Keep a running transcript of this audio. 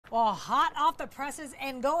Well, hot off the presses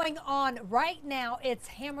and going on right now, it's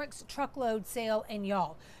Hamrick's truckload sale, and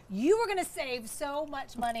y'all, you are going to save so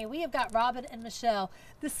much money. We have got Robin and Michelle.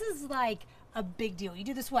 This is like a big deal. You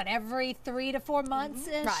do this, what, every 3 to 4 months?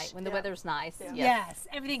 Right, when the weather's nice. Yeah. Yes,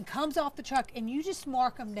 everything comes off the truck and you just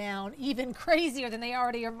mark them down even crazier than they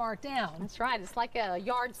already are marked down. That's right. It's like a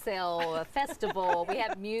yard sale, a festival. We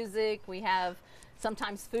have music, we have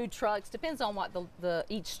sometimes food trucks. Depends on what the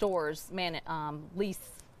each store's lease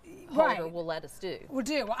holder will let us do. We'll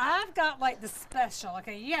do. Well, I've got like the special.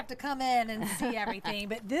 Okay, you have to come in and see everything,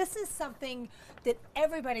 but this is something that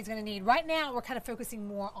everybody's going to need. Right now, we're kind of focusing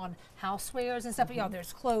more on housewares and stuff. But y'all,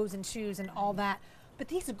 there's clothes and shoes and all that. But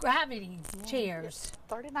these are gravity chairs.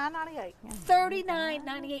 $39.98.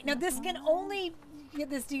 $39.98. Now, this can only get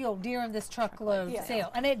this deal during this truckload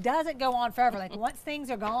sale, and it doesn't go on forever. Like once things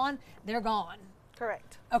are gone, they're gone.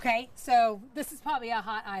 Correct. Okay, so this is probably a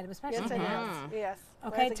hot item, especially yes, it is. Yes.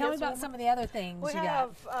 Okay, tell me about some of the other things we you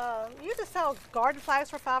have, got. You just sell garden flags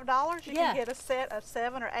for $5. You can get a set of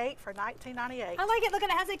 7 or 8 for $19.98. I like it. Look,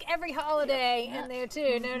 it has like every holiday in there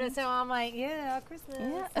too. Notice how I'm like,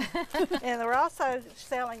 Christmas. And we're also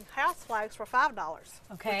selling house flags for $5.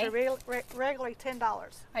 Okay. Which are regularly $10. All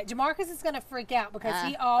right, Jamarcus is going to freak out because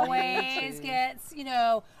he always gets,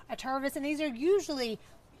 a Tervis, and these are usually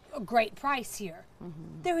a great price here.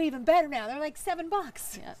 They're even better now. They're like $7.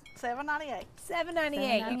 Yeah. $7.98.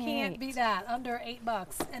 $7.98. You can't beat that. Under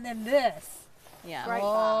 $8. And then this. Yeah. Great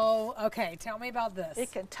okay. Tell me about this.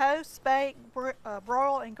 It can toast, bake,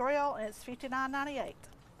 broil, and grill, and it's $59.98.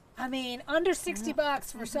 I mean, under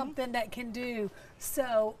 $60 for something that can do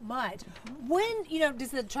so much. When,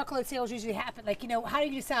 does the truckload sales usually happen? Like, how do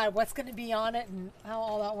you decide what's going to be on it and how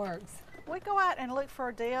all that works? We go out and look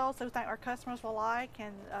for deals that we think our customers will like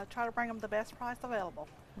and try to bring them the best price available.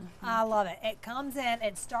 I love it. It comes in,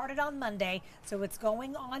 it started on Monday, so it's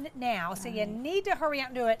going on now. So you need to hurry out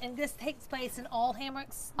and do it. And this takes place in all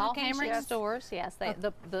Hamrick's All Hamrick stores, yes.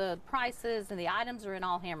 The prices and the items are in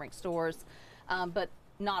all Hamrick stores, but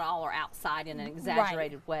not all are outside in an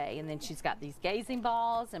exaggerated way. And then she's got these gazing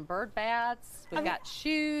balls and bird baths. We've got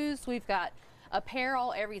shoes. We've got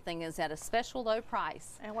apparel. Everything is at a special low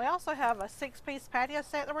price. And we also have a 6-piece patio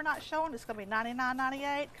set that we're not showing. It's going to be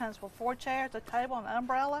 $99.98. Comes with 4 chairs, a table, and an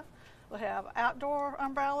umbrella. We have outdoor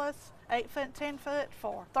umbrellas, 8-foot, 10-foot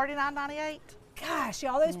for $39.98. Gosh,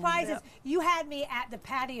 y'all, those prices. You had me at the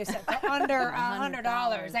patio set for under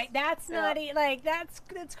 $100. Like that's not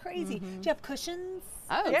that's crazy. Do you have cushions?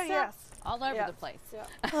 Oh, yes. All over the place.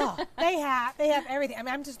 Oh, they have everything. I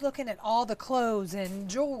mean, I'm just looking at all the clothes and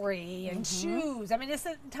jewelry and shoes. I mean, this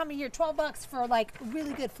time of year, $12 for like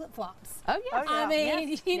really good flip flops. Oh yeah. I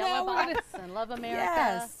mean, Yellow Box and Love America.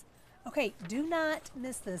 Yes. Okay, do not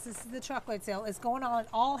miss this. This is the truckload sale. It's going on at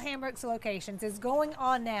all Hamrick's locations. It's going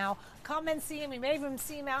on now. Come and see him. You may even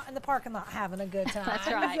see him out in the parking lot having a good time.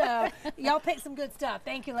 That's right. So, y'all pick some good stuff.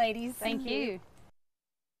 Thank you, ladies. Thank you.